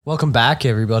Welcome back,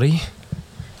 everybody.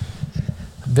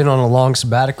 I've been on a long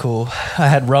sabbatical. I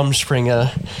had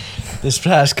Rumspringa this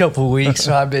past couple of weeks,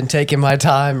 so I've been taking my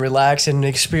time, relaxing,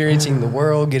 experiencing the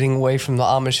world, getting away from the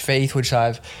Amish faith, which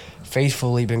I've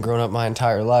faithfully been growing up my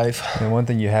entire life. And one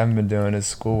thing you haven't been doing is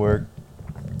schoolwork.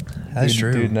 That's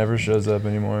true. Dude never shows up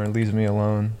anymore. It leaves me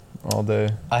alone all day.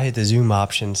 I hit the Zoom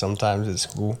option sometimes at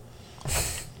school.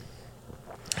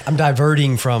 I'm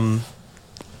diverting from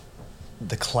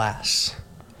the class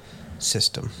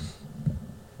system.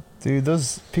 Dude,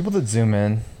 those people that zoom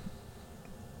in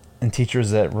and teachers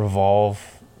that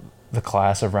revolve the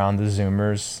class around the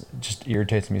Zoomers just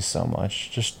irritates me so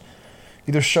much. Just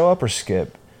either show up or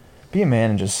skip. Be a man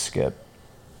and just skip.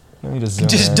 You don't need to zoom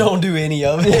Just in. don't do any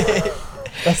of it.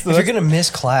 If you're going to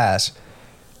miss class,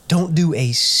 don't do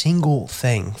a single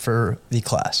thing for the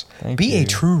class. Be a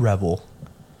true rebel.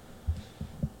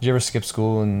 Did you ever skip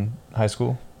school in high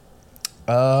school?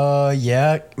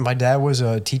 Yeah. My dad was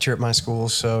a teacher at my school,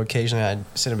 so occasionally I'd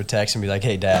send him a text and be like,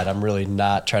 "Hey, Dad, I'm really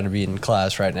not trying to be in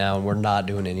class right now, and we're not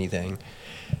doing anything.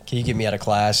 Can you get me out of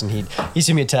class?" And he'd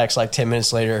send me a text like 10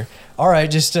 minutes later. "All right,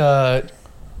 just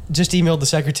emailed the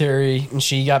secretary, and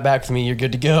she got back with me. You're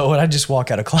good to go." And I just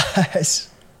walk out of class.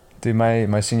 Dude,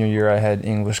 my senior year, I had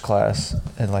English class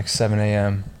at like 7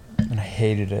 a.m., and I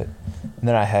hated it. And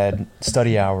then I had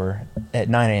study hour at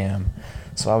 9 a.m.,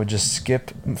 so I would just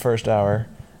skip first hour,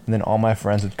 and then all my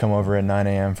friends would come over at 9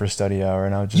 a.m. for study hour,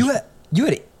 and I would just... You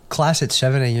had class at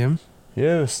 7 a.m.?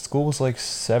 Yeah, school was like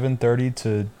 7:30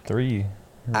 to 3.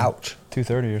 Ouch.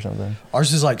 2:30 or something.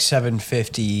 Ours is like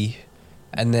 7:50,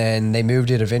 and then they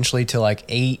moved it eventually to like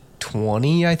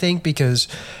 8:20, I think, because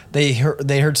they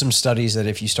heard some studies that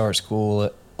if you start school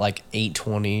at like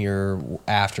 8:20 or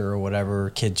after or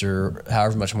whatever, kids are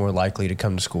however much more likely to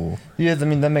come to school. Yeah, I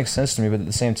mean, that makes sense to me, but at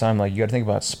the same time, like, you got to think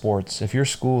about sports. If your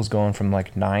school is going from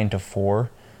like 9 to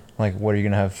 4, like, what are you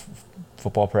going to have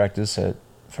football practice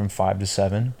from 5 to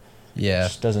 7? Yeah. It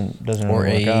just doesn't Or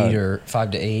really 8 work out. or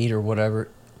 5 to 8 or whatever.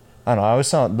 I don't know. I always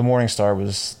thought the Morning Star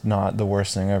was not the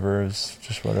worst thing ever. It was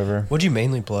just whatever. What'd you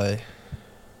mainly play?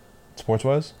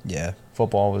 Sports-wise? Yeah.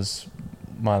 Football was...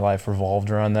 My life revolved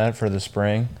around that for the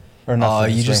spring. Or not for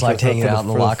the You spring, just liked hanging out in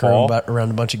the locker room around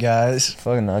a bunch of guys?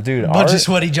 Fucking no, dude. Bunch of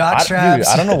sweaty jockstraps? Dude,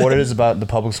 I don't know what it is about the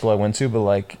public school I went to, but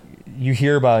like... You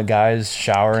hear about guys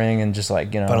showering and just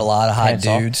like, you know... But a lot of hot pants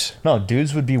off. dudes? No,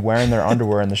 dudes would be wearing their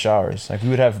underwear in the showers. Like, we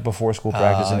would have before school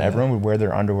practice, and yeah. everyone would wear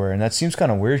their underwear. And that seems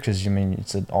kind of weird because, I mean,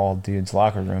 it's an all dudes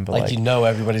locker room. But Like, you know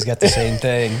everybody's got the same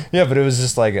thing. Yeah, but it was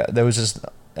just like... There was just...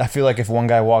 I feel like if one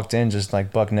guy walked in just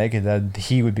like buck naked, that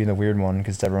he would be the weird one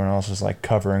because everyone else was like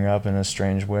covering up in a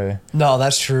strange way. No,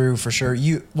 that's true for sure.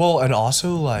 And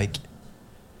also like...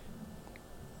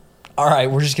 All right,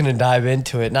 we're just going to dive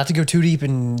into it. Not to go too deep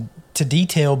into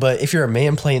detail, but if you're a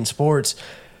man playing sports,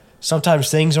 sometimes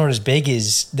things aren't as big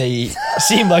as they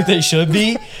seem like they should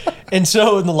be. And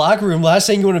so in the locker room, last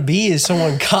thing you want to be is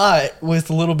someone caught with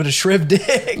a little bit of shrimp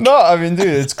dick. No, I mean, dude,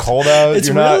 it's cold out. It's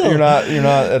you're real. not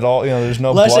at all. You know, there's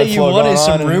no Last blood thing you flow want going is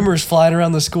some on, and rumors flying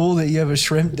around the school that you have a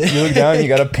shrimp dick. You look down, you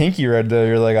got a pinky right there.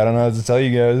 You're like, I don't know what to tell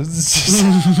you guys. It's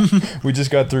just, we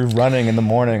just got through running in the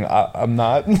morning. I'm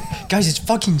not. Guys, it's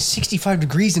fucking 65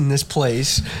 degrees in this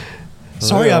place.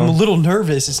 Sorry, real. I'm a little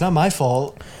nervous. It's not my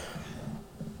fault.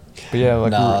 But yeah,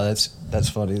 like that's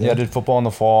funny. yeah, I did football in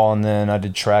the fall, and then I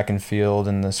did track and field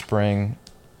in the spring,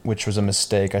 which was a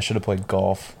mistake. I should have played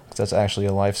golf because that's actually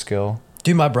a life skill.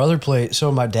 Dude, my brother played.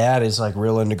 So my dad is like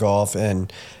real into golf,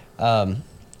 and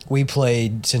we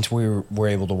played since we were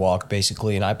able to walk,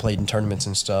 basically. And I played in tournaments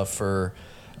and stuff for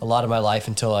a lot of my life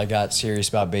until I got serious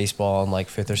about baseball in like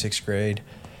 5th or 6th grade,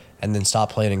 and then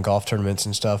stopped playing in golf tournaments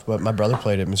and stuff. But my brother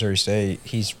played at Missouri State.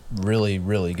 He's really,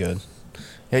 really good.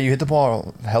 Yeah, you hit the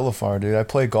ball hella far, dude. I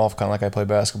play golf kind of like I play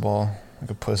basketball,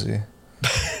 like a pussy.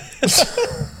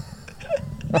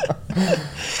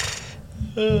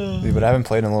 Dude, but I haven't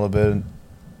played in a little bit.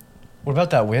 What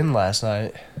about that win last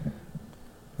night?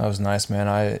 That was nice,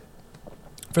 man.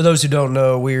 For those who don't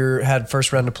know, we had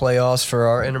first round of playoffs for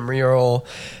our intramural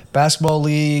basketball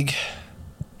league.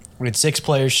 We had 6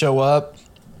 players show up.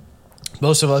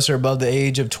 Most of us are above the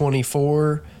age of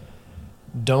 24.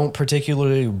 Don't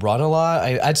particularly run a lot.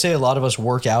 I'd say a lot of us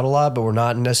work out a lot, but we're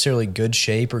not necessarily good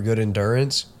shape or good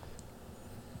endurance.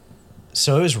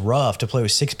 So it was rough to play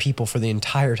with 6 people for the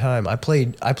entire time. I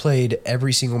played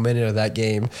every single minute of that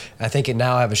game. I think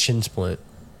now I have a shin splint.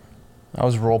 I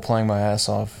was role-playing my ass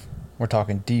off. We're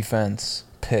talking defense,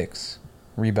 picks,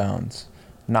 rebounds,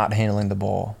 not handling the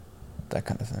ball, that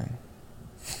kind of thing.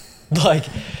 Like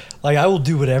I will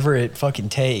do whatever it fucking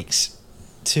takes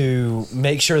to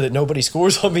make sure that nobody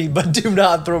scores on me, but do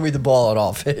not throw me the ball on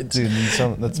offense. Dude,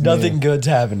 that's Nothing me. good's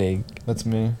happening. That's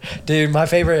me. Dude, my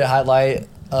favorite highlight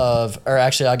or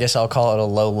actually, I guess I'll call it a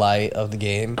low light of the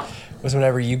game, was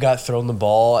whenever you got thrown the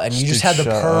ball and you just had the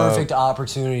Shut perfect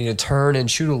opportunity to turn and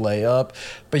shoot a layup,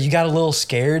 but you got a little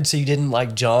scared, so you didn't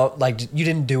like jump, like you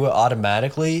didn't do it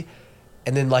automatically,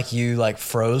 and then like you like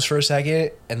froze for a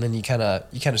second, and then you kind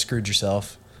of screwed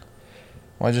yourself.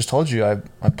 Well, I just told you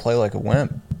I play like a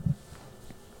wimp.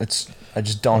 I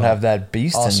just don't have that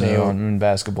beast in me in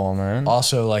basketball, man.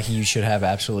 Also, like you should have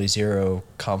absolutely zero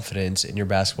confidence in your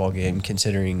basketball game,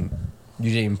 considering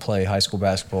you didn't even play high school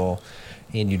basketball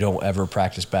and you don't ever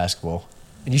practice basketball.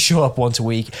 And you show up once a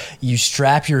week, you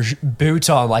strap your boots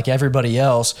on like everybody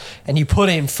else, and you put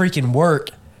in freaking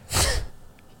work.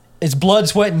 It's blood,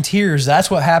 sweat, and tears. That's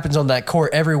what happens on that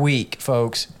court every week,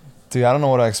 folks. Dude, I don't know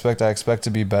what I expect. I expect to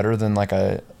be better than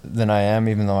I am,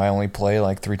 even though I only play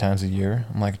like 3 times a year.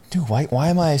 I'm like, dude, why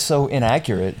am I so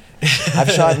inaccurate?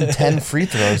 I've shot 10 free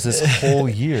throws this whole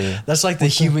year. That's like the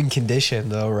human condition,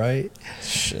 though, right?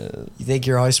 Shit. You think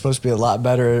you're always supposed to be a lot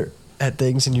better at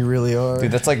things than you really are.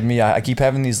 Dude, that's like me. I keep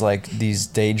having these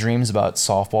daydreams about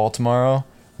softball tomorrow,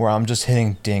 where I'm just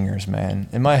hitting dingers, man.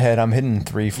 In my head, I'm hitting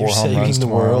 3-4 home runs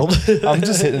tomorrow.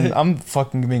 I'm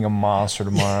fucking being a monster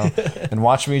tomorrow. And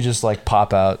watch me just like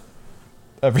pop out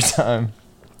every time.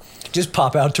 Just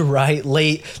pop out to right,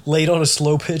 late on a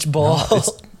slow pitch ball. No,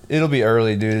 it'll be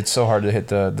early, dude. It's so hard to hit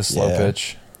the slow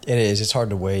pitch. It is. It's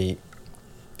hard to wait.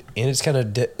 And it's kind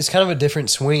of a different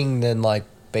swing than like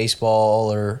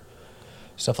baseball or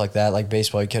stuff like that. Like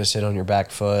baseball, you kind of sit on your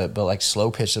back foot, but like slow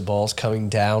pitch, the ball's coming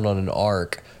down on an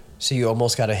arc. So you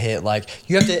almost got to hit like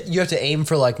you have to aim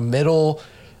for like middle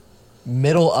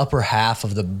upper half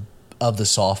of the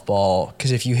softball,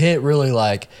 because if you hit really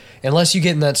like, unless you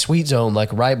get in that sweet zone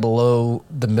like right below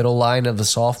the middle line of the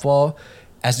softball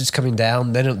as it's coming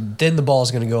down, then the ball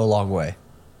is going to go a long way.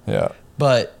 Yeah.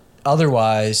 But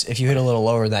otherwise, if you hit a little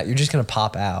lower than that, you're just going to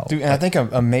pop out. Dude, and I think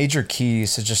a major key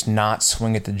is to just not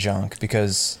swing at the junk,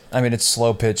 because, I mean, it's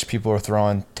slow pitch. People are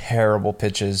throwing terrible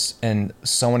pitches, and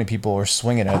so many people are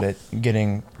swinging at it,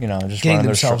 getting just running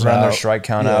their strike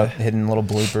count out, hitting little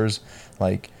bloopers.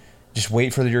 Like, just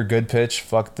wait for your good pitch.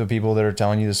 Fuck the people that are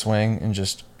telling you to swing, and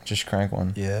just crank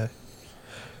one. Yeah.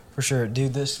 For sure.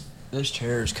 Dude, this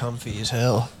chair is comfy as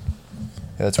hell.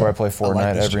 Yeah, that's where I play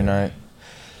Fortnite every night.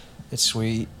 It's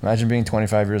sweet. Imagine being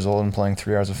 25 years old and playing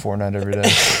 3 hours of Fortnite every day.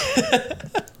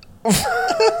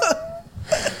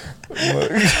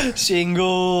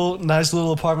 Single, nice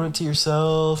little apartment to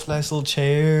yourself, nice little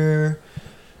chair,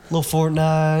 little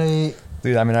Fortnite.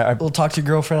 Dude, I mean, I little talk to your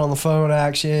girlfriend on the phone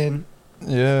action.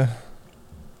 Yeah.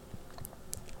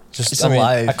 It's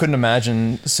alive. I couldn't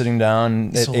imagine sitting down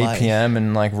at 8 p.m.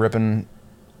 and like ripping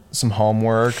some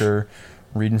homework or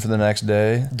reading for the next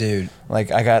day. Dude.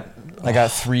 Like I got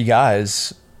 3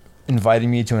 guys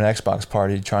inviting me to an Xbox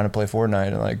party trying to play Fortnite,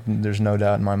 and like there's no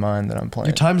doubt in my mind that I'm playing.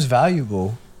 Your time's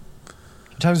valuable.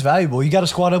 You got to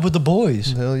squad up with the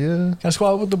boys. Hell yeah. Got to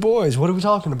squad up with the boys. What are we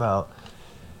talking about?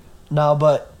 No,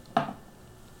 but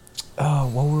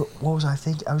what was I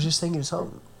thinking? I was just thinking of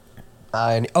something.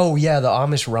 The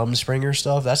Amish Rumspringa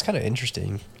stuff. That's kind of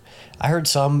interesting. I heard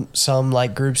some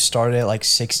like groups started at like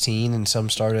 16 and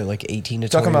some started at like 18 to 21.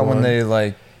 Talking about when they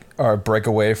like break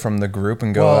away from the group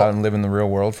and go out and live in the real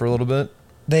world for a little bit.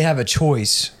 They have a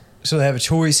choice. So they have a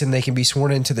choice, and they can be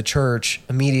sworn into the church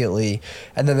immediately,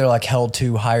 and then they're like held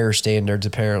to higher standards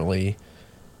apparently.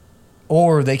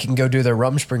 Or they can go do their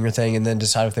Rumspringa thing and then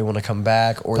decide if they want to come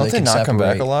back, or Don't they can not separate. come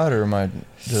back a lot, or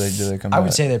do they come back? I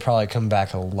would say they probably come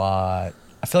back a lot.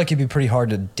 I feel like it'd be pretty hard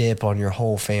to dip on your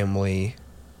whole family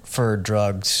for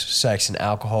drugs, sex, and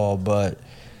alcohol, but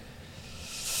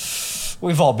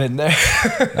we've all been there.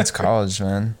 That's college,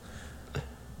 man.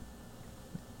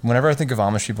 Whenever I think of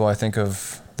Amish people, I think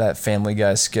of that Family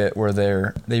Guy skit where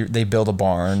they build a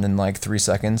barn in like 3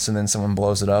 seconds, and then someone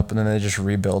blows it up, and then they just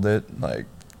rebuild it like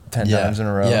 10 times in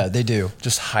a row. Yeah, they do.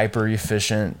 Just hyper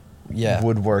efficient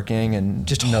woodworking and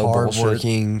just no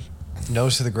hardworking,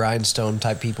 nose to the grindstone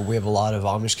type people. We have a lot of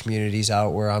Amish communities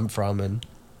out where I'm from, and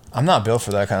I'm not built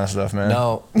for that kind of stuff, man.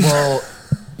 No, well,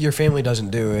 your family doesn't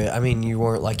do it. I mean, you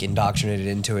weren't like indoctrinated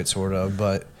into it, sort of,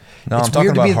 but no, it's I'm talking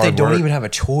weird to about me that they hard don't work. even have a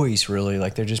choice, really.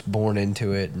 Like they're just born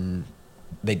into it and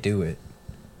they do it.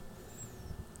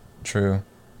 True.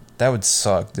 That would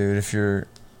suck, dude. If you're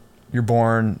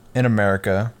born in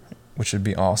America, which would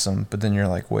be awesome, but then you're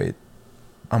like, wait,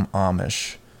 I'm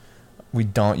Amish. We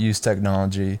don't use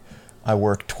technology. I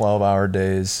work 12-hour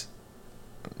days.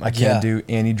 I can't do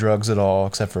any drugs at all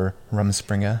except for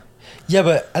Rumspringa. Yeah,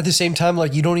 but at the same time,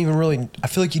 like, you don't even really, I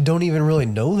feel like you don't even really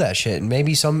know that shit. And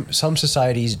maybe some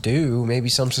societies do. Maybe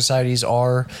some societies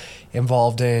are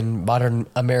involved in modern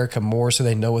America more, so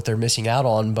they know what they're missing out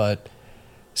on, but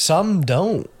some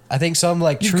don't. I think some,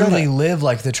 like, truly live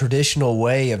like the traditional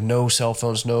way of no cell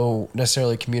phones, no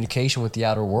necessarily communication with the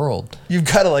outer world. You've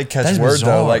got to, like, catch That's word,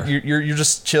 bizarre. though. Like, you're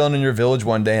just chilling in your village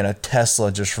one day and a Tesla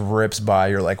just rips by.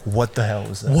 You're like, what the hell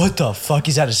was that? What the fuck?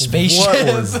 Is that a spaceship?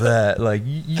 What was that? Like,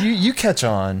 you catch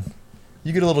on.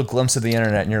 You get a little glimpse of the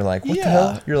internet and you're like, what the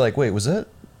hell? You're like, wait, was that?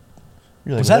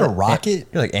 You're like, Was that a what? rocket?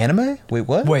 You're like, anime? Wait,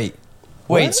 what? Wait.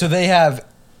 What? So they have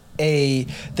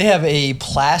a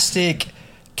plastic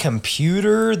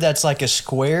computer that's like a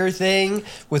square thing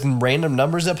with random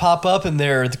numbers that pop up, and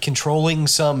they're controlling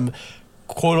some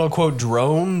quote unquote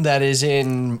drone that is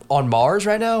on Mars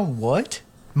right now. What?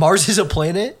 Mars is a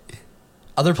planet?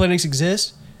 Other planets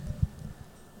exist?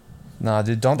 Nah,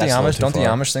 dude, don't the That's a little too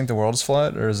far. Amish think the world is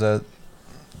flat, or is that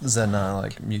not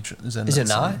like mutual? Is Is it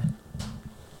not?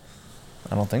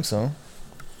 I don't think so.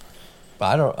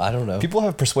 I don't know. People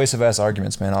have persuasive ass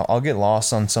arguments, man. I'll get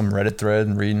lost on some Reddit thread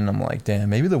and reading. I'm like,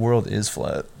 damn, maybe the world is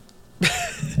flat.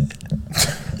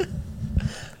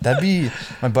 That'd be.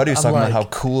 My buddy was talking about how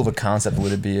cool of a concept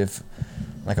would it be if,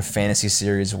 like, a fantasy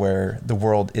series where the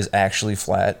world is actually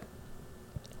flat,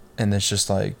 and it's just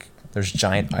like there's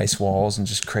giant ice walls and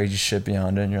just crazy shit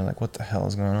beyond it, and you're like, what the hell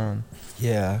is going on?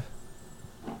 Yeah.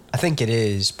 I think it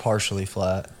is partially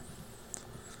flat.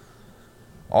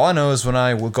 All I know is when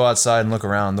I will go outside and look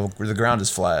around, the ground is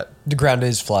flat. The ground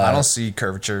is flat. I don't see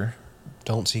curvature.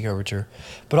 Don't see curvature.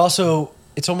 But also,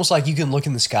 it's almost like you can look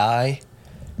in the sky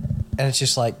and it's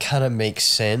just like kind of makes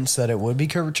sense that it would be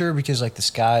curvature because, like, the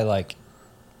sky, like,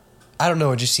 I don't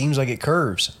know, it just seems like it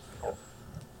curves.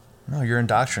 No, you're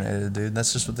indoctrinated, dude.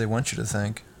 That's just what they want you to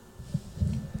think.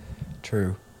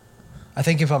 True. I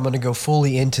think if I'm going to go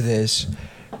fully into this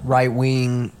right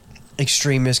wing,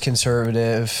 extremist,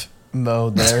 conservative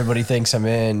mode that everybody thinks I'm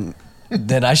in,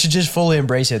 then I should just fully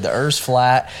embrace it. The Earth's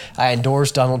flat. I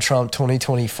endorse Donald Trump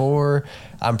 2024.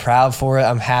 I'm proud for it.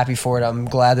 I'm happy for it. I'm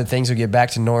glad that things will get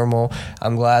back to normal.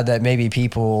 I'm glad that maybe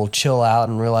people chill out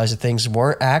and realize that things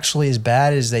weren't actually as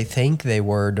bad as they think they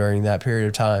were during that period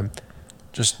of time.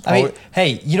 I mean,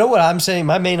 hey, you know what I'm saying?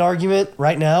 My main argument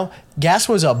right now, gas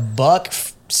was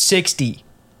 $1.60.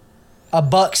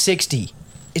 $1.60.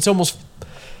 It's almost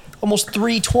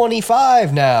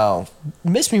 $3.25 now.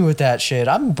 Miss me with that shit.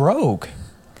 I'm broke.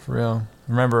 For real.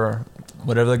 Remember,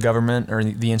 whatever the government or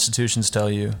the institutions tell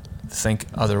you, think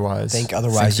otherwise. Think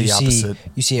otherwise. Think the opposite.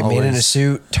 You see a man in a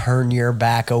suit, turn your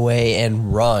back away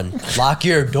and run. Lock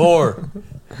your door.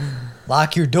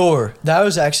 Lock your door. That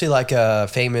was actually like a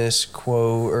famous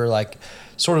quote, or like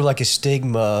sort of like a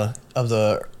stigma of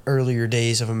the earlier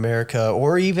days of America,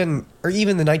 or even the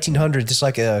 1900s. It's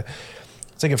like a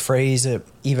phrase that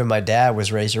even my dad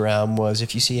was raised around, was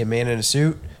if you see a man in a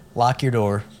suit, lock your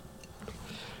door.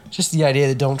 Just the idea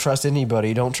that don't trust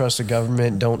anybody, don't trust the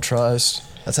government, don't trust.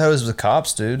 That's how it was with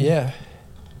cops, dude. Yeah.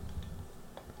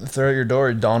 If they're at your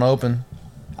door, don't open.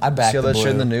 I back See all the that shit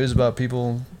in the blue. news about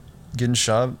people getting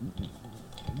shot?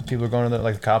 People are going to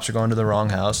the cops are going to the wrong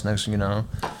house. Next thing you know.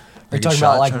 Are you talking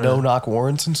about like no-knock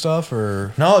warrants and stuff,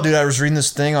 or? No, dude, I was reading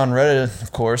this thing on Reddit,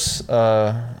 of course,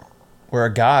 where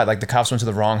a guy, like, the cops went to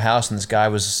the wrong house and this guy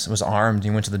was armed.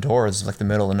 He went to the door. It was like the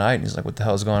middle of the night, and he's like, "What the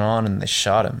hell is going on?" And they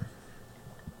shot him.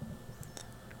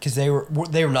 Because they were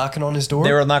knocking on his door.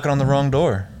 They were knocking on the wrong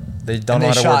door. They don't know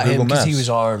how to shot work Google him because Maps. he was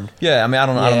armed. Yeah, I mean, I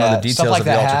don't know the stuff details like of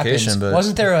the that altercation, happens. but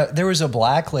Wasn't there was a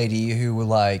black lady who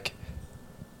like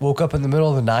woke up in the middle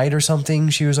of the night or something?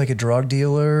 She was like a drug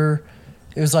dealer.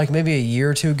 It was like maybe a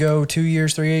year or two ago, 2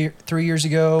 years, 3 years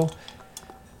ago.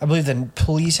 I believe the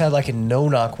police had like a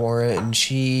no-knock warrant, and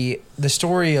the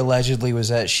story allegedly was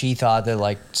that she thought that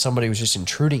like somebody was just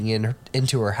intruding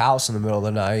into her house in the middle of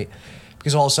the night,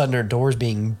 because all of a sudden her door's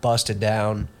being busted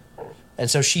down. And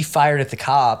so she fired at the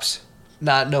cops,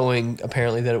 not knowing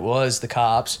apparently that it was the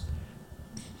cops.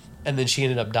 And then she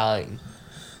ended up dying.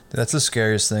 that's the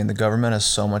scariest thing. The government has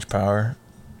so much power.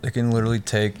 They can literally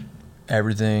take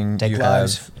everything Take you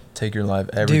lives. have, take your life,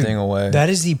 everything Dude, away. That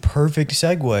is the perfect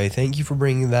segue. Thank you for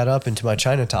bringing that up into my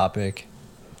China topic.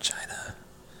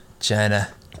 China.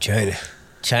 Xi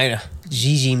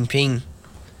Jinping.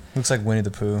 Looks like Winnie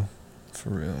the Pooh, for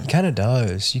real. He kind of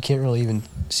does. You can't really even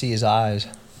see his eyes.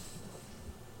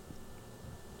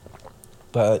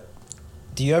 But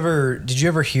did you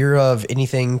ever hear of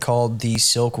anything called the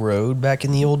Silk Road back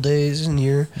in the old days?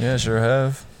 Yeah, sure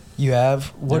have. You have?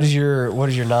 What is your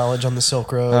knowledge on the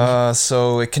Silk Road?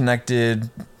 So it connected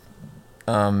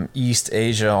East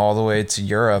Asia all the way to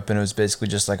Europe, and it was basically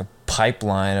just like a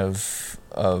pipeline of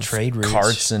Trade routes.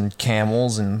 carts and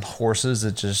camels and horses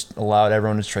that just allowed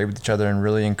everyone to trade with each other and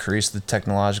really increase the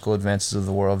technological advances of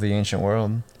the world, of the ancient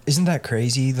world. Isn't that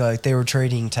crazy? Like they were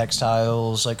trading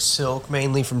textiles, like silk,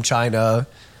 mainly from China.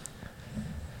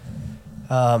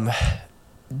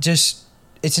 Just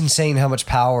it's insane how much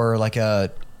power like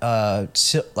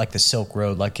like the Silk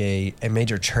Road, like a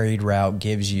major trade route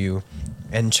gives you.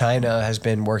 And China has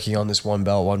been working on this One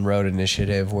Belt, One Road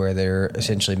initiative where they're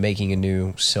essentially making a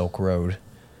new Silk Road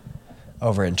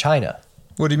over in China.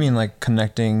 What do you mean, like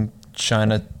connecting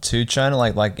China to China,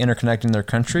 like interconnecting their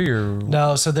country, or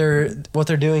No, so what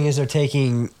they're doing is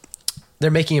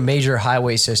they're making a major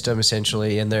highway system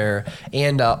essentially,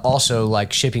 and also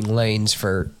like shipping lanes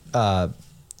for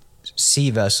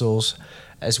sea vessels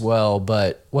as well.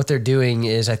 But what they're doing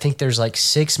is, I think there's like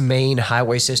 6 main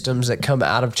highway systems that come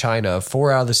out of China.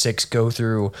 4 out of the 6 go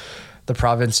through the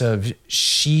province of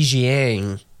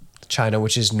Xinjiang, China,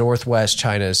 which is northwest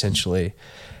China essentially,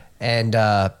 and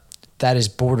that is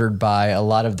bordered by a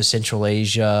lot of the Central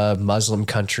Asia, Muslim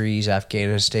countries,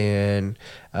 Afghanistan,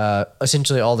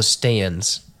 essentially all the Stan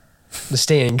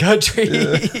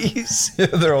countries. yeah,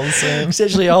 they're all the same.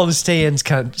 Essentially all the Stan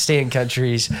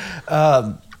countries.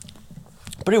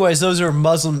 But anyways, those are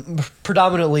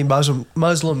predominantly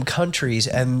Muslim countries,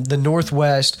 and the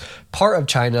northwest part of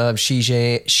China, of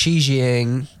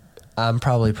Xinjiang, I'm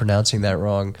probably pronouncing that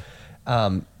wrong,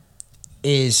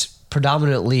 is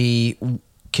predominantly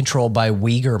controlled by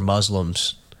Uyghur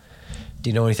Muslims. Do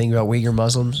you know anything about Uyghur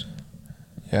Muslims?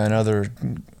 Yeah, I know they're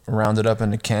rounded up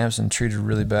into camps and treated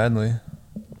really badly.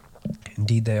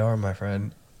 Indeed they are, my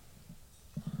friend.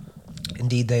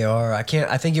 Indeed they are. I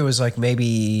think it was like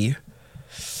maybe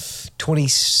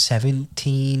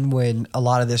 2017 when a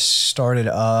lot of this started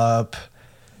up.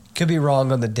 Could be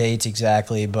wrong on the dates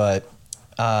exactly, but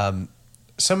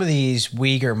some of these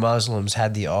Uyghur Muslims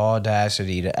had the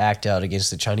audacity to act out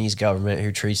against the Chinese government,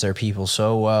 who treats their people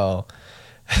so well.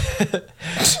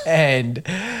 And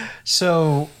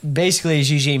so basically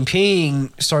Xi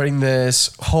Jinping starting this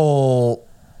whole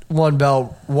One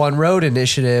Belt, One Road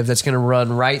initiative that's going to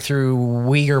run right through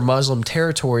Uyghur Muslim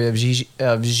territory of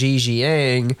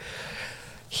Xinjiang.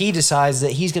 He decides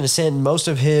that he's going to send most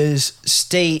of his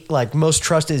state, like most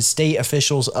trusted state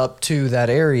officials up to that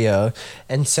area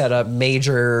and set up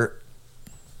major,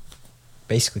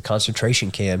 basically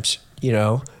concentration camps,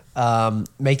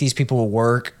 make these people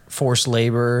work, forced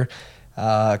labor.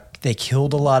 They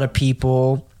killed a lot of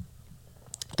people.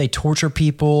 They torture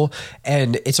people,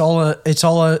 and it's all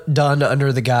done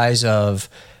under the guise of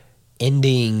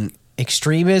ending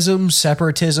extremism,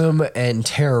 separatism, and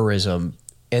terrorism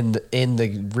in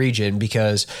the region,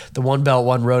 because the One Belt,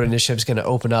 One Road initiative is going to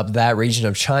open up that region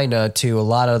of China to a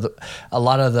lot of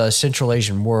the Central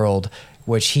Asian world,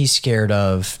 which he's scared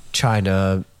of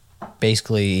China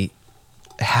basically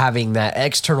having that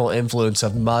external influence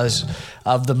of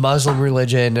the Muslim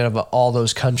religion and of all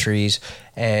those countries,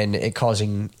 and it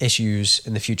causing issues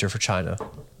in the future for China.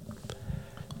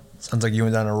 Sounds like you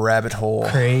went down a rabbit hole.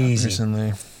 Crazy.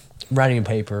 Recently. Writing a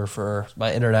paper for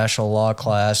my international law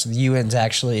class. The UN's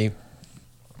actually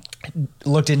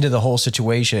looked into the whole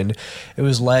situation. It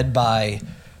was led by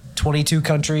 22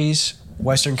 countries,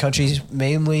 Western countries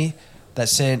mainly, that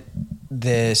sent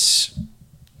this,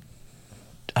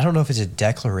 I don't know if it's a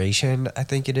declaration, I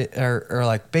think it is, or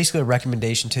like basically a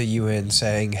recommendation to the UN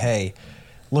saying, hey,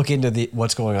 look into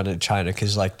what's going on in China,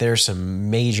 because like there's some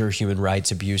major human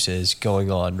rights abuses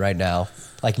going on right now,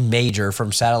 like major,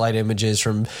 from satellite images,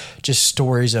 from just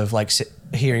stories of like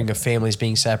hearing of families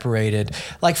being separated.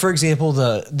 Like for example,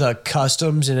 the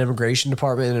Customs and Immigration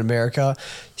Department in America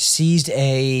seized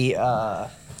a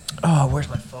where's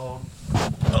my phone?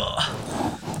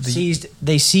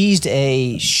 They seized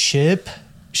a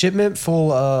shipment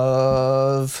full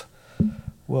of,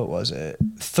 what was it?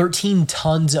 13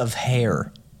 tons of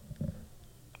hair.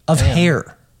 Damn.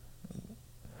 Hair.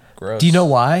 Gross. Do you know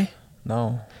why?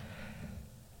 No.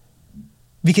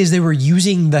 Because they were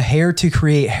using the hair to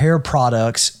create hair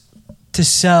products to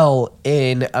sell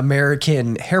in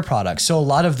American hair products. So a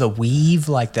lot of the weave,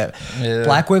 like that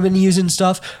black women use and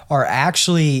stuff,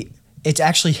 it's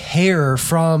actually hair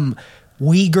from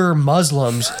Uyghur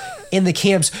Muslims in the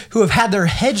camps who have had their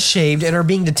heads shaved and are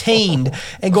being detained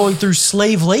and going through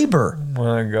slave labor. Oh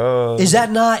my God. Is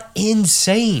that not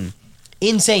insane?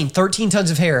 Insane. 13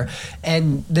 tons of hair.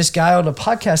 And this guy on a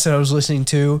podcast that I was listening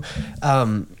to,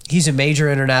 he's a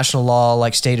major international law,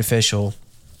 like state official.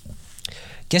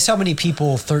 Guess how many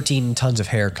people 13 tons of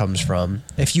hair comes from,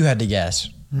 if you had to guess?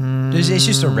 It's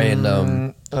just a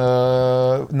random.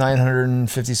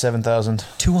 957,000.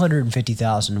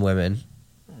 250,000 women.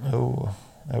 Oh,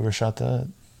 overshot that.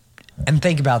 And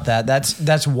think about that.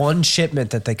 That's one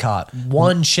shipment that they caught.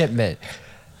 One shipment.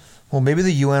 Well, maybe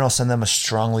the UN will send them a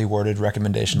strongly worded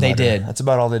recommendation letter. They did. That's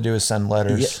about all they do is send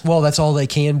letters. Yeah, well, that's all they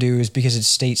can do is because it's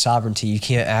state sovereignty. You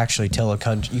can't actually tell a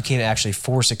country. You can't actually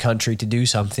force a country to do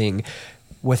something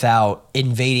without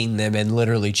invading them and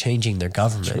literally changing their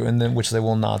government. True, and then which they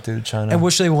will not do to China. And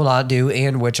which they will not do,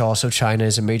 and which also China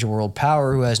is a major world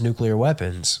power who has nuclear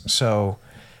weapons. So,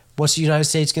 what's the United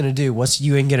States going to do? What's the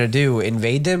UN going to do?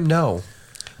 Invade them? No.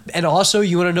 And also,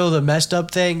 you want to know the messed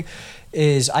up thing?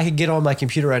 Is I could get on my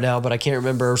computer right now, but I can't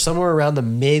remember. Somewhere around the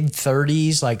mid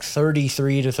 30s, like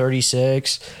 33 to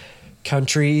 36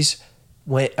 countries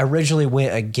originally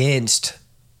went against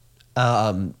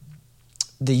the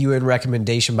UN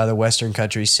recommendation by the Western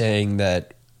countries saying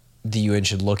that the UN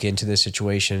should look into this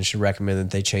situation, should recommend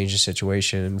that they change the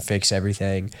situation and fix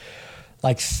everything.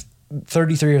 Like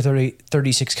 33 or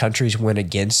 36 countries went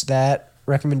against that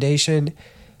recommendation.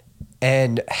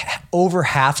 And over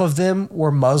half of them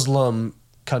were Muslim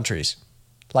countries,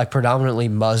 like predominantly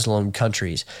Muslim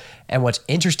countries. And what's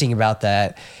interesting about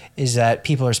that is that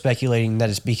people are speculating that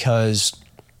it's because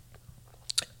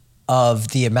of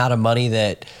the amount of money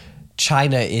that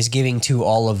China is giving to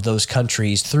all of those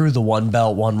countries through the One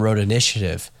Belt, One Road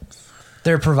initiative.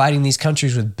 They're providing these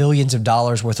countries with billions of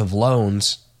dollars worth of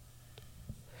loans.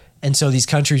 And so these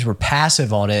countries were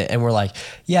passive on it and were like,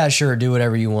 yeah, sure, do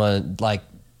whatever you want. Like,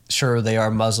 sure, they are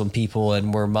Muslim people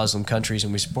and we're Muslim countries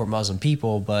and we support Muslim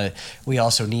people, but we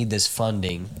also need this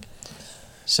funding.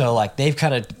 So, like, they've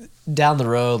kind of down the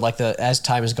road, like as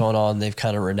time has gone on, they've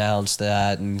kind of renounced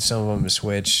that, and some of them have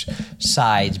switched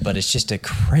sides. But it's just a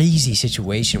crazy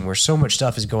situation where so much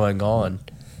stuff is going on.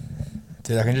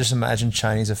 Dude, I can just imagine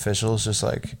Chinese officials just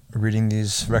like reading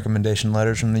these recommendation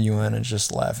letters from the UN and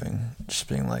just laughing, just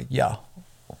being like, "Yeah,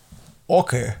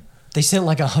 okay." They sent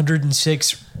like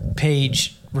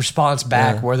 106-page response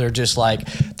back where they're just like,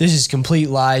 this is complete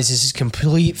lies, this is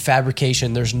complete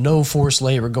fabrication, there's no forced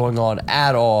labor going on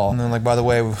at all. And then like, by the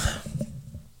way,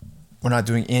 we're not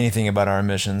doing anything about our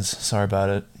emissions. Sorry about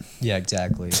it. Yeah,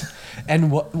 exactly.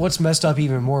 And what's messed up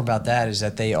even more about that is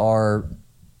that they are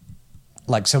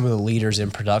like some of the leaders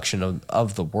in production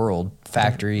of the world,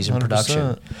 factories and 100%.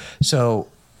 production. So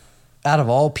out of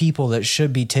all people that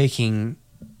should be taking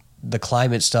the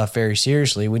climate stuff very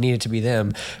seriously, we need it to be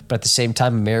them. But at the same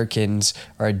time, Americans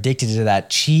are addicted to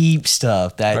that cheap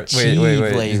stuff, cheap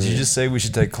labor. Did you just say we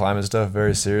should take climate stuff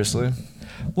very seriously?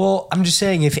 Well, I'm just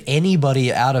saying if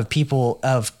anybody out of people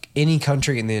of any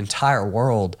country in the entire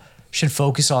world should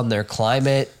focus on their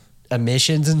climate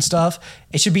emissions and stuff,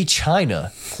 it should be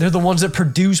China. They're the ones that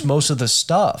produce most of the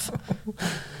stuff.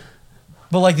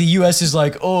 But like the U.S. is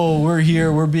like, oh, we're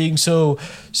here, we're being so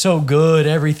good,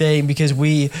 everything, because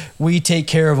we take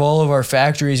care of all of our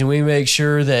factories and we make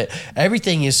sure that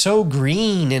everything is so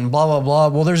green and blah, blah, blah.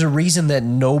 Well, there's a reason that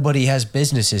nobody has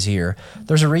businesses here.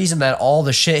 There's a reason that all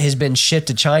the shit has been shipped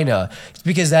to China. It's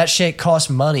because that shit costs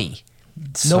money.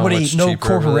 So No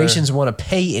corporations want to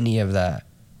pay any of that.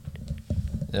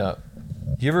 Yeah.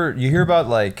 You hear about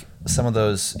like some of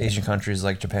those Asian countries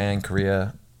like Japan,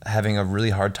 Korea, having a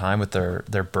really hard time with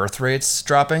their birth rates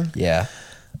dropping? Yeah.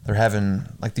 They're having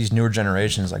like these newer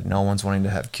generations, like no one's wanting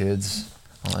to have kids.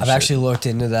 I've actually looked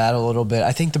into that a little bit.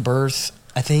 I think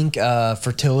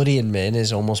fertility in men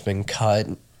has almost been cut,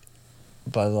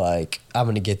 but like, I'm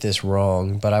going to get this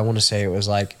wrong, but I want to say it was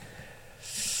like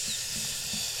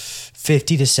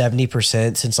 50 to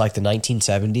 70% since like the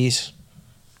 1970s.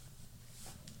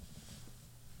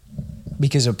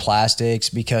 Because of plastics,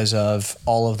 because of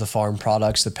all of the farm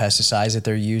products, the pesticides that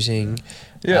they're using.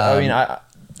 Yeah, I mean, I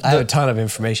have a ton of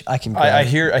information. I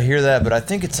hear that, but I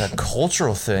think it's a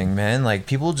cultural thing, man. Like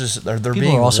people just they're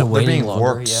being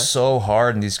worked so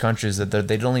hard in these countries that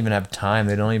they don't even have time.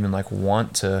 They don't even like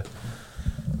want to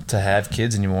have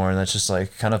kids anymore, and that's just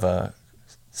like kind of a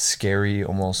scary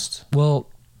almost. Well,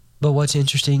 but what's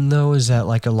interesting though is that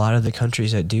like a lot of the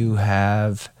countries that do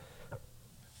have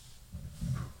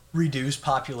reduced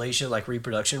population, like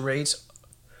reproduction rates,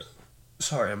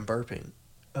 sorry, I'm burping,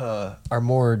 are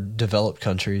more developed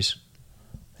countries.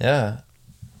 Yeah.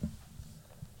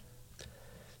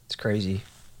 It's crazy.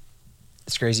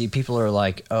 It's crazy. People are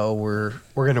like, oh, we're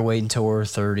going to wait until we're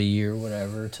 30 or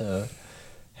whatever to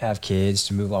have kids,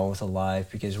 to move on with a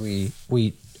life, because we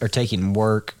are taking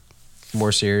work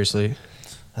more seriously.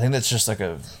 I think that's just like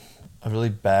a really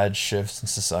bad shift in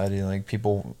society. Like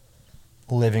people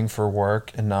living for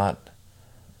work and not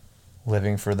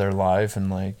living for their life, and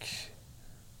like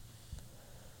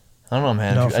I don't know,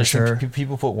 man. No, I for just think sure.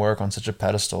 people put work on such a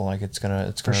pedestal, like it's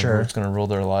gonna sure. it's gonna rule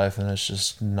their life, and it's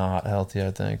just not healthy,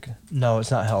 I think. No, it's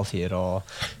not healthy at all.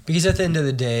 Because at the end of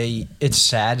the day, it's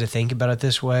sad to think about it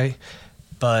this way,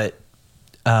 but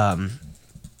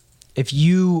if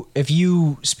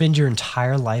you spend your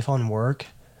entire life on work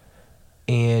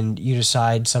and you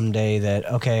decide someday that,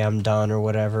 okay, I'm done or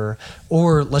whatever,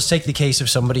 or let's take the case of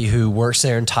somebody who works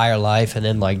their entire life and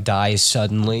then like dies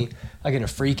suddenly, like in a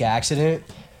freak accident.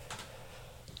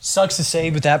 Sucks to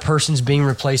say, but that person's being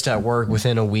replaced at work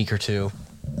within a week or two.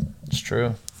 It's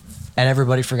true. And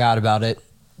everybody forgot about it.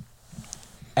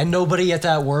 And nobody at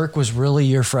that work was really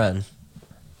your friend.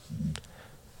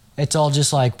 It's all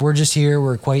just like, we're just here,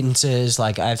 we're acquaintances,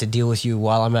 like I have to deal with you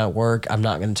while I'm at work. I'm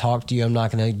not going to talk to you. I'm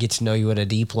not going to get to know you at a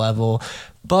deep level.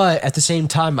 But at the same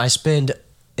time, I spend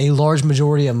a large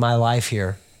majority of my life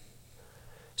here.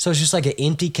 So it's just like an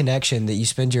empty connection that you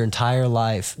spend your entire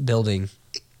life building.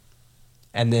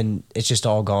 And then it's just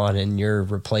all gone and you're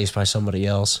replaced by somebody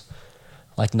else.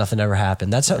 Like nothing ever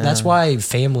happened. That's why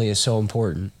family is so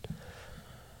important.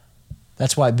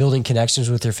 That's why building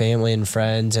connections with your family and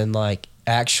friends and like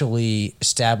actually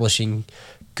establishing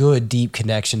good, deep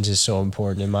connections is so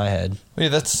important in my head. Well,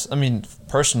 yeah,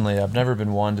 personally, I've never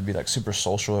been one to be like super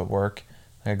social at work.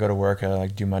 I go to work, I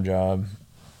like do my job.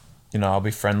 You know, I'll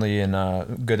be friendly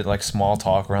and good at like small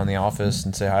talk around the office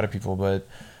and say hi to people, but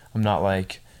I'm not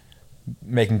like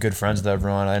making good friends with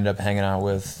everyone. I end up hanging out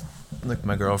with like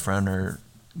my girlfriend or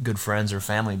good friends or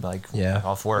family, like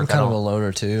off work. I'm kind of a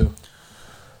loner too.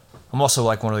 I'm also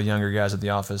like one of the younger guys at the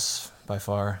office by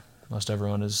far. Most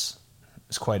everyone is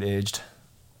quite aged.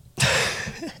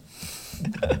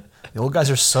 The old guys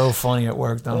are so funny at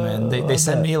work though, man. They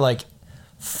send me like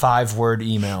 5-word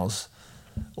emails,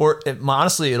 or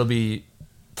honestly, it'll be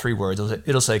 3 words.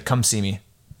 It'll say, "Come see me."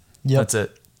 Yep. That's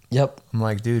it. Yep. I'm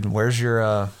like, dude, where's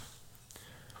your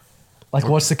like,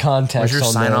 what's the context? Where's your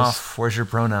on sign this? off? Where's your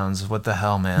pronouns? What the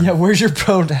hell, man? Yeah, where's your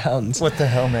pronouns? What the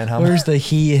hell, man? Where's the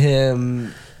he,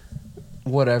 him,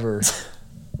 whatever?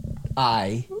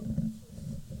 I.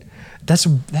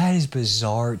 That is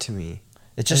bizarre to me.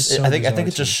 It just I think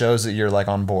it just shows that you're like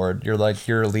on board. You're like,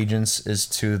 your allegiance is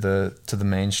to the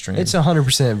mainstream. It's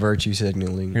 100% virtue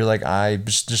signaling. You're like, I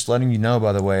just letting you know,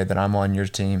 by the way, that I'm on your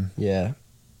team. Yeah,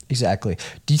 exactly.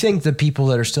 Do you think the people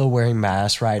that are still wearing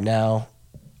masks right now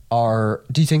do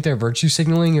you think they're virtue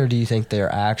signaling, or do you think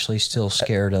they're actually still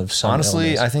scared of some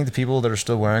Honestly, illness? I think the people that are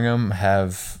still wearing them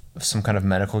have some kind of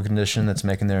medical condition that's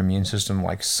making their immune system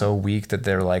like so weak that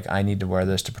they're like, I need to wear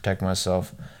this to protect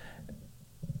myself.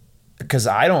 Because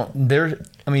you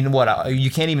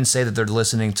can't even say that they're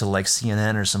listening to like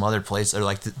CNN or some other place, or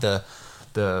like the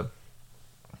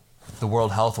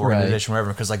World Health Organization, or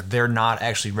whatever, because like they're not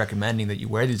actually recommending that you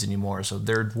wear these anymore. So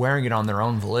they're wearing it on their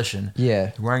own volition. Yeah,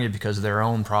 they're wearing it because of their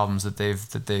own problems that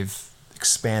they've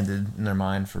expanded in their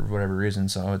mind for whatever reason.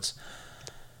 So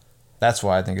that's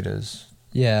why I think it is.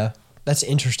 Yeah, that's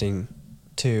interesting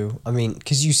too. I mean,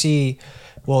 because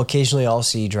occasionally I'll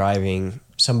see driving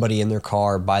somebody in their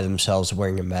car by themselves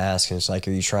wearing a mask, and it's like,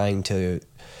 are you trying to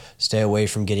stay away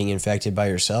from getting infected by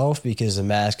yourself? Because the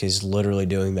mask is literally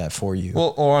doing that for you.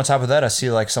 Well, or on top of that, I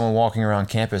see like someone walking around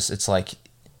campus. It's like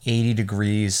 80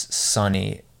 degrees,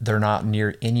 sunny. They're not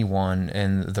near anyone,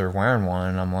 and they're wearing one.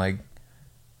 And I'm like,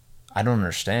 I don't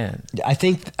understand. I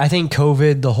think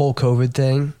COVID, the whole COVID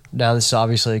thing. Now, this is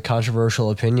obviously a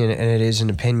controversial opinion, and it is an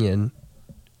opinion,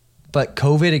 but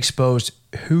COVID exposed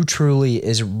who truly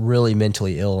is really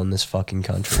mentally ill in this fucking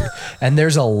country. And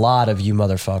there's a lot of you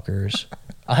motherfuckers.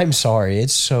 I'm sorry.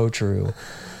 It's so true.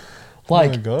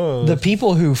 Like, the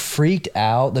people who freaked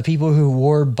out, the people who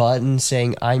wore buttons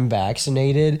saying I'm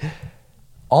vaccinated,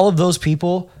 all of those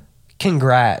people,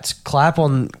 congrats. Slap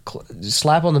on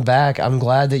the back. I'm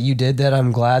glad that you did that.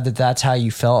 I'm glad that that's how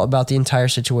you felt about the entire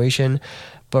situation.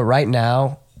 But right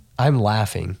now, I'm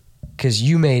laughing because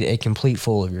you made a complete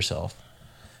fool of yourself.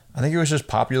 I think it was just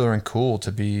popular and cool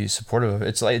to be supportive of it.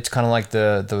 It's kind of like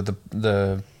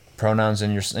the pronouns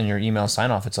in your email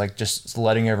sign off. It's like just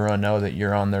letting everyone know that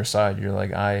you're on their side. You're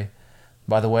like,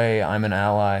 by the way, I'm an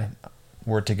ally.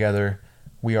 We're together.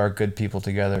 We are good people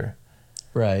together.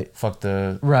 Right. Fuck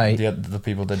the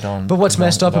people that don't. But what's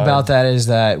messed up about that is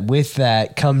that with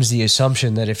that comes the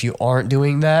assumption that if you aren't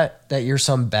doing that you're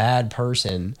some bad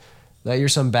person,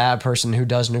 who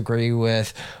doesn't agree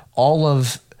with all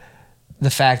of the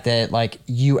fact that like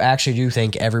you actually do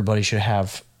think everybody should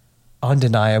have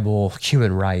undeniable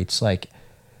human rights. Like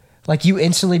you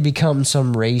instantly become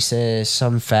some racist,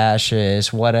 some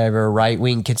fascist, whatever,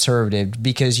 right-wing conservative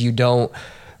because you don't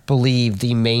believe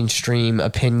the mainstream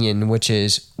opinion, which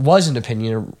was an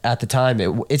opinion at the time.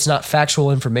 It's not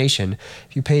factual information.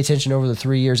 If you pay attention over the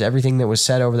 3 years, everything that was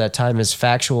said over that time is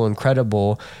factual and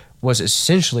credible was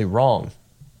essentially wrong.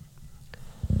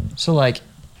 So like,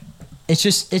 it's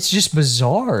just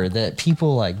bizarre that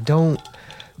people like don't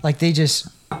like they just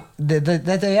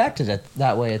that they acted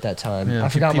that way at that time. Yeah, I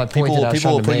forgot my point that I was people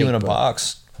trying will to put make, you in a but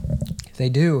box. They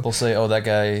do. They'll say, "Oh, that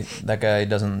guy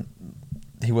doesn't.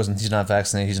 He's not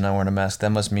vaccinated. He's not wearing a mask. That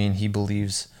must mean he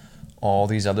believes all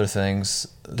these other things.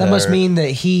 That must mean that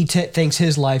he thinks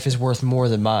his life is worth more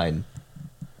than mine."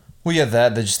 Well, yeah,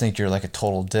 that they just think you're like a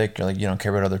total dick. You're like you don't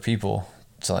care about other people.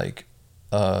 It's like,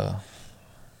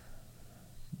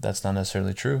 that's not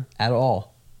necessarily true at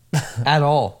all, at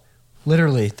all.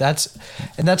 Literally, that's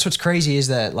what's crazy is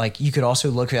that like you could also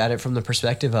look at it from the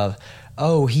perspective of,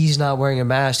 oh, he's not wearing a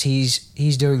mask.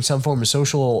 He's doing some form of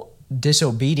social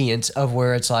disobedience of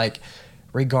where it's like,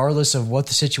 regardless of what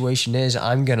the situation is,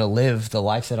 I'm gonna live the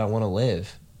life that I want to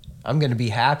live. I'm gonna be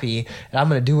happy, and I'm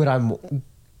gonna do what I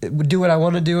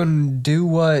want to do and do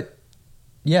what.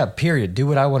 Yeah, period. Do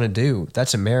what I want to do.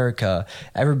 That's America.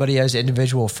 Everybody has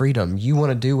individual freedom. You want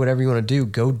to do whatever you want to do,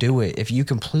 go do it. If you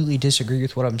completely disagree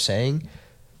with what I'm saying,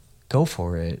 go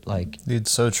for it. Like, it's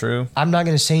so true. I'm not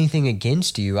going to say anything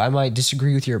against you. I might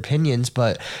disagree with your opinions,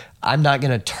 but I'm not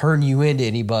going to turn you into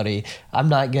anybody. I'm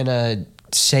not going to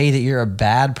say that you're a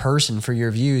bad person for your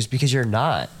views because you're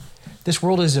not. This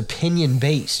world is opinion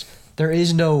based. There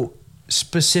is no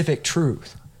specific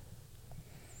truth.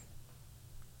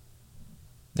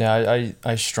 Yeah,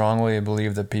 I strongly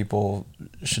believe that people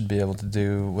should be able to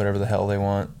do whatever the hell they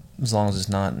want as long as it's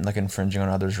not like infringing on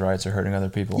others' rights or hurting other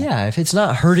people. Yeah, if it's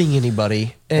not hurting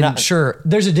anybody. And sure,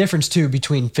 there's a difference too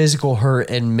between physical hurt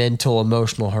and mental,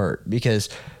 emotional hurt because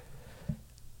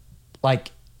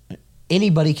like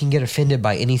anybody can get offended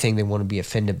by anything they want to be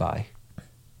offended by.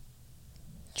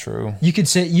 True. You could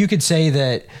say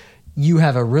that you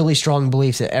have a really strong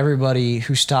belief that everybody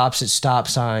who stops at stop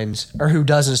signs or who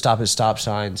doesn't stop at stop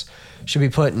signs should be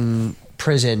put in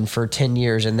prison for 10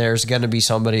 years. And there's going to be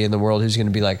somebody in the world who's going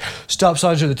to be like, stop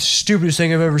signs are the stupidest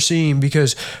thing I've ever seen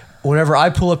because whenever I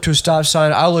pull up to a stop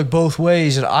sign, I look both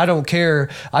ways and I don't care.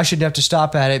 I shouldn't have to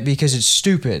stop at it because it's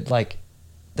stupid. Like,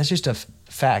 that's just a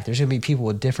fact. There's going to be people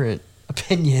with different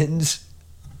opinions.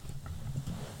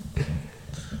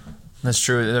 That's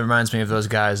true. It reminds me of those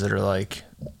guys that are like,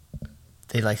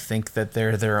 they like think that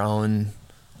they're their own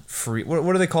free.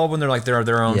 What are they called when they're like they're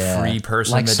their own free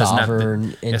person like that doesn't have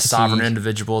entity. A sovereign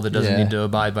individual that doesn't need to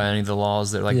abide by any of the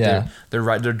laws? They're like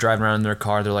they're driving around in their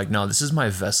car. They're like, no, this is my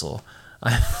vessel.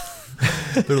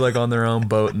 They're like on their own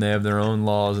boat and they have their own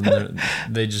laws and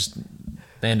they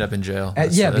end up in jail.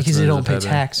 Because they don't pay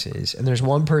taxes. And there's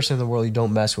one person in the world you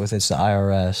don't mess with. It's the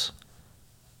IRS.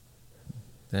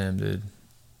 Damn, dude.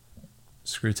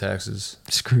 Screw taxes.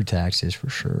 Screw taxes for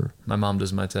sure. My mom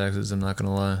does my taxes, I'm not going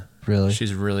to lie. Really?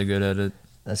 She's really good at it.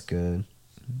 That's good.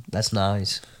 That's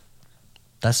nice.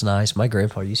 That's nice. My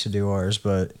grandpa used to do ours,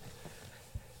 but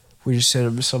we just send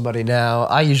him to somebody now.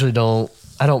 I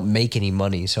don't make any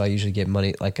money, so I usually get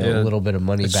money, like a little bit of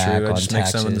money back true. on I just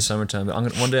taxes. make some in the summertime. But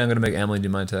one day I'm going to make Emily do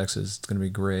my taxes. It's going to be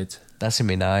great. That's going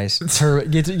to be nice.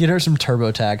 Get her some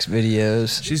TurboTax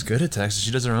videos. She's good at taxes.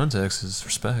 She does her own taxes.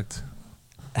 Respect.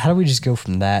 How do we just go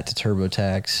from that to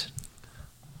TurboTax?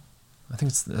 I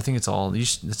think it's all.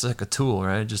 It's like a tool,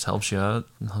 right? It just helps you out.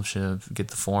 It helps you get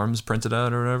the forms printed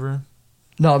out or whatever.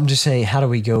 No, I'm just saying, how do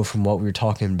we go from what we were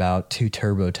talking about to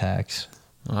TurboTax?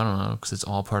 Well, I don't know, because it's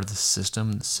all part of the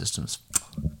system. The system's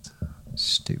fucked.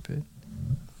 Stupid.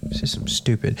 System's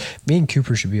stupid. Me and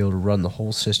Cooper should be able to run the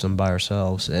whole system by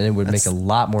ourselves, and it would make a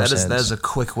lot more sense. That is a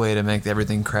quick way to make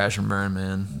everything crash and burn,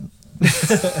 man.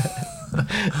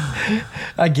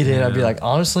 I get it. I'd be like,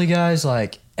 honestly, guys,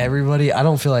 like everybody, I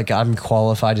don't feel like I'm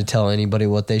qualified to tell anybody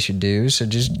what they should do. So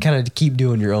just kind of keep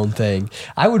doing your own thing.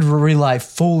 I would rely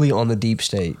fully on the deep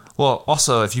state. Well,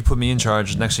 also, if you put me in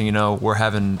charge, next thing you know, we're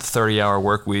having 30-hour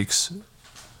work weeks,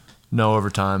 no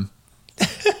overtime,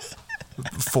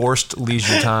 forced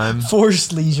leisure time.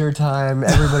 Forced leisure time.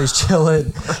 Everybody's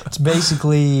chilling. It's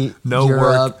basically no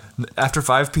work. After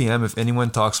 5 p.m., if anyone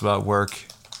talks about work,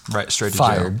 right, straight to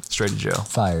jail. Straight to jail.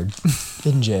 Fired.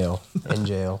 In jail. In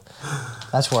jail.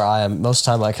 That's where I am. Most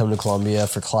of the time I come to Columbia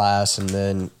for class, and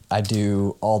then I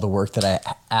do all the work that I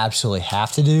absolutely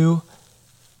have to do.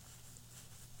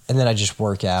 And then I just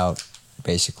work out,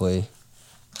 basically,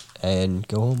 and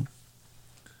go home.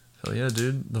 Hell yeah,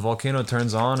 dude. The volcano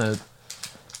turns on at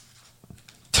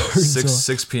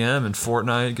 6 p.m. and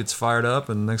Fortnite gets fired up,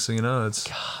 and next thing you know, it's...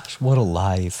 Gosh, what a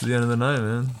life. It's the end of the night,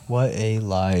 man. What a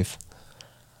life.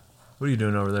 What are you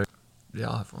doing over there? Yeah,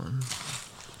 I'll have one.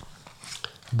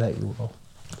 Bet you will.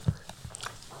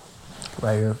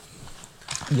 Right here.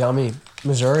 Yummy.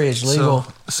 Missouri is legal.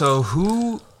 So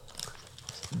who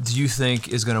do you think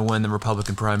is going to win the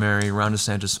Republican primary, Ron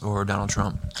DeSantis or Donald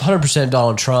Trump? 100%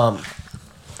 Donald Trump.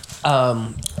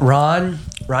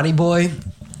 Ronnie boy,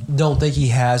 don't think he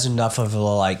has enough of a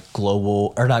like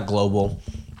global, or not global,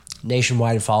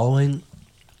 nationwide following.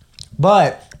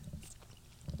 But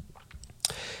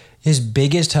his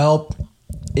biggest help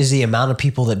is the amount of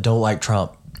people that don't like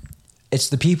Trump. It's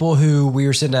the people who we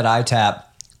were sitting at ITAP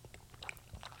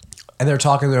and they're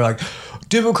talking, they're like,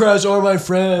 Democrats are my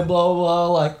friend, blah, blah, blah.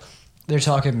 Like, they're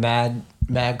talking mad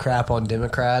crap on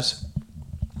Democrats.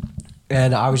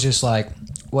 And I was just like,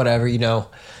 whatever, you know,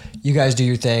 you guys do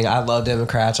your thing. I love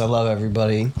Democrats. I love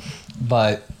everybody.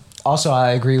 But also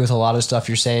I agree with a lot of stuff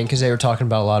you're saying because they were talking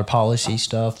about a lot of policy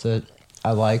stuff that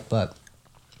I like. But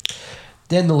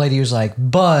then the lady was like,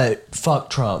 but fuck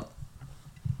Trump.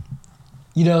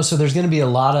 You know, so there's going to be a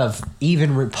lot of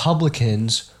even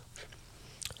Republicans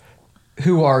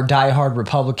who are diehard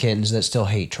Republicans that still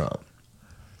hate Trump.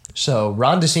 So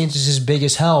Ron DeSantis'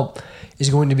 biggest help is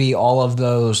going to be all of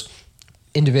those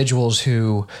individuals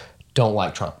who don't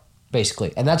like Trump,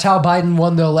 basically. And that's how Biden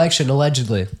won the election,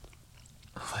 allegedly.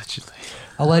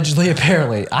 Allegedly,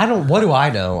 apparently. What do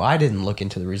I know? I didn't look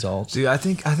into the results. Dude, I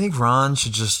think Ron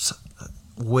should just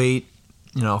wait,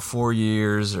 4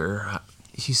 years, or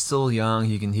he's still young.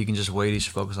 He can just wait. He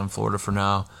should focus on Florida for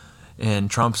now.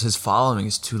 And his following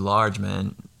is too large,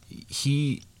 man.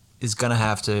 He is gonna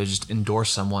have to just endorse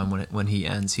someone when he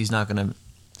ends. He's not gonna.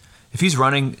 If he's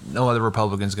running, no other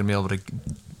Republican's gonna be able to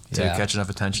catch enough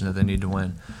attention that they need to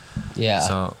win. Yeah.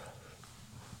 So.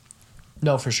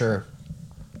 No, for sure.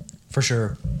 For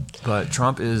sure. But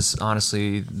Trump is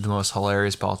honestly the most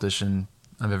hilarious politician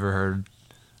I've ever heard.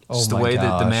 Just the way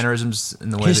that the mannerisms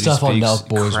and the way his that he stuff on speaks Nelk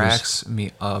Boys cracks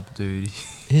me up, dude.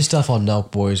 His stuff on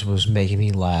Nelk Boys was making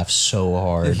me laugh so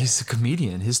hard. He's a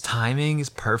comedian. His timing is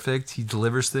perfect. He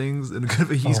delivers things, and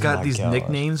he's got these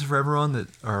nicknames for everyone that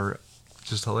are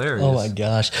just hilarious. Oh my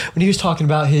gosh! When he was talking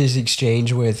about his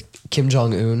exchange with Kim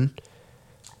Jong-un,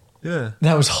 yeah,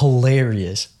 that was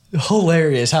hilarious.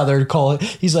 Hilarious how they're calling.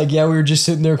 He's like, yeah, we were just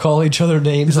sitting there calling each other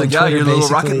names. He's like, Twitter, yeah, you're Little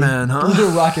Rocket Man, huh?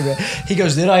 Little Rocket Man. He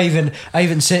goes, then I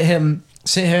even sent him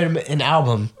an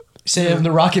album. Sent him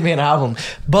the Rocket Man album.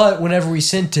 But whenever we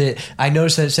sent it, I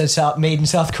noticed that it said made in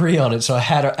South Korea on it, so I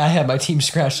had my team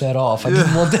scratch that off. I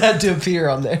didn't want that to appear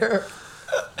on there.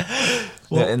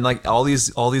 Well, yeah, and like all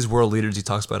these world leaders, he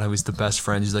talks about how he's the best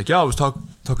friend. He's like, yeah, I was talking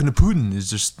to Putin. He's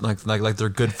just like they're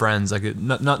good friends. Like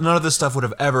none of this stuff would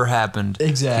have ever happened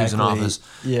if he was in office.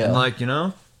 Yeah,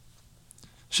 and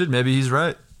shit, maybe he's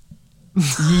right.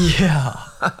 Yeah,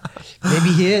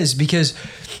 maybe he is, because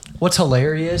what's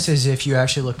hilarious is if you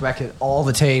actually look back at all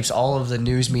the tapes, all of the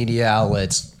news media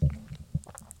outlets.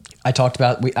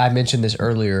 I mentioned this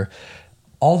earlier.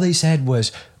 All they said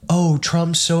was, oh,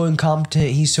 Trump's so incompetent.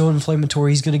 He's so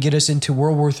inflammatory. He's going to get us into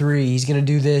World War III. He's going to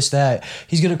do this, that.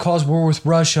 He's going to cause war with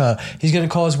Russia. He's going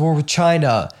to cause war with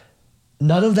China.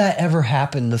 None of that ever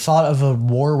happened. The thought of a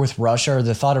war with Russia, or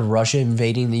the thought of Russia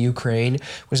invading the Ukraine,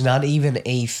 was not even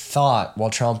a thought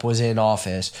while Trump was in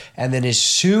office. And then as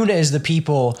soon as the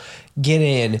people get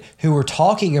in who were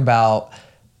talking about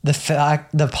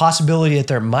the possibility that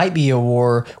there might be a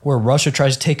war where Russia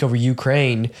tries to take over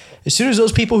Ukraine, as soon as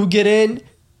those people who get in,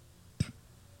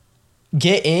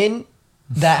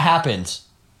 that happens.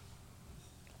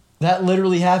 That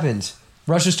literally happens.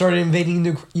 Russia started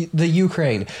invading the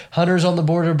Ukraine. Hunter's on the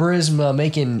board of Burisma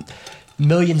making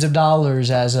millions of dollars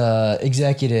as a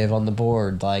executive on the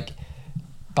board. Like,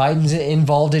 Biden's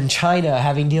involved in China,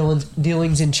 having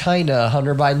dealings in China.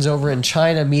 Hunter Biden's over in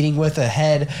China meeting with a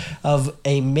head of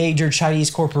a major Chinese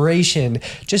corporation.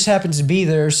 Just happens to be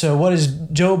there. So what does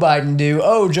Joe Biden do?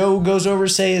 Oh, Joe goes over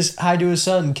to say hi to his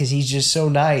son because he's just so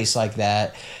nice like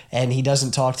that. And he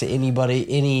doesn't talk to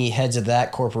any heads of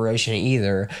that corporation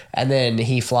either. And then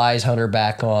he flies Hunter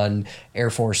back on Air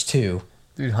Force Two.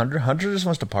 Dude, Hunter just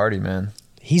wants to party, man.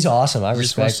 He's awesome. I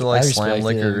respect. Just wants to slam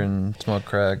liquor and smoke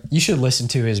crack. You should listen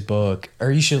to his book, or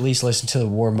you should at least listen to the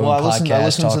War Moon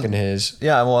podcast talking to his.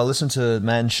 Yeah, well, I listened to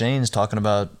Matt and Shane's talking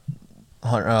about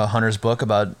Hunter's book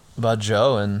about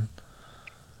Joe, and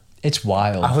it's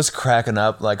wild. I was cracking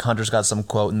up. Like, Hunter's got some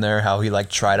quote in there how he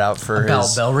tried out for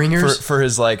his bell ringers for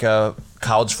his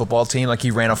college football team. Like,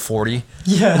 he ran a 40.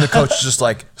 Yeah, and the coach is just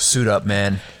like, suit up,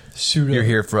 man. You're up.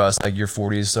 here for us. Like, your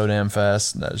 40 is so damn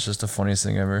fast. That's just the funniest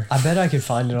thing ever. I bet I could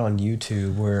find it on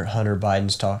YouTube where Hunter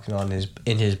Biden's talking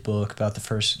in his book about the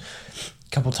first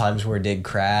couple times where it did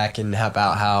crack, and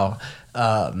about how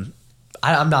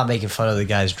I'm not making fun of the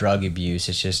guy's drug abuse.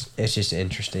 It's just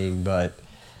interesting. But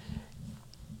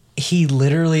he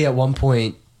literally at one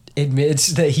point admits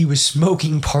that he was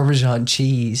smoking Parmesan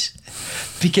cheese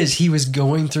because he was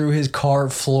going through his car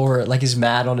floor, like his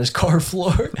mat on his car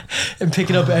floor, and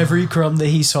picking up every crumb that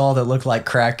he saw that looked like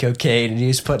crack cocaine, and he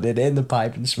was putting it in the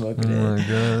pipe and smoking Oh my it.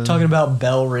 God. Talking about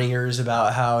bell ringers,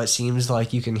 about how it seems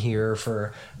like you can hear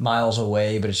for miles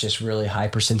away, but it's just really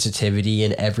hypersensitivity,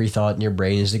 and every thought in your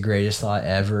brain is the greatest thought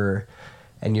ever.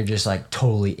 And you're just like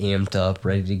totally amped up,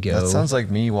 ready to go. That sounds like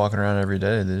me walking around every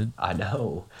day, dude. I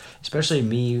know. Especially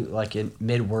me, like in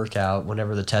mid workout,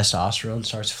 whenever the testosterone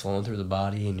starts flowing through the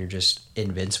body and you're just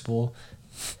invincible.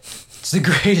 It's the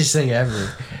greatest thing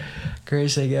ever.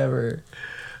 Greatest thing ever.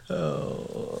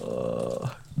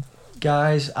 Oh.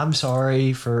 Guys, I'm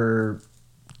sorry for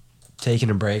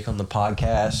taking a break on the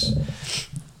podcast.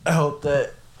 I hope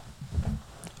that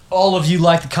all of you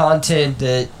like the content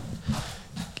that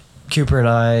Cooper and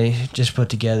I just put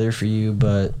together for you,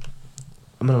 but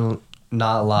I'm gonna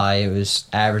not lie, it was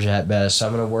average at best. So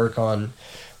I'm gonna work on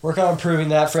improving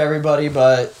that for everybody.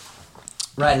 But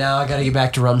right now, I gotta get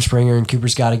back to Rumspringer, and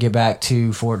Cooper's got to get back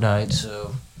to Fortnite.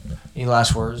 So, any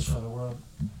last words for the world?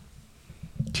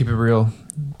 Keep it real.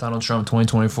 Donald Trump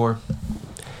 2024.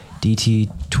 DT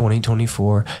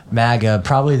 2024 MAGA,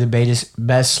 probably the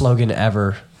best slogan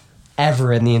ever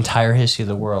in the entire history of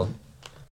the world.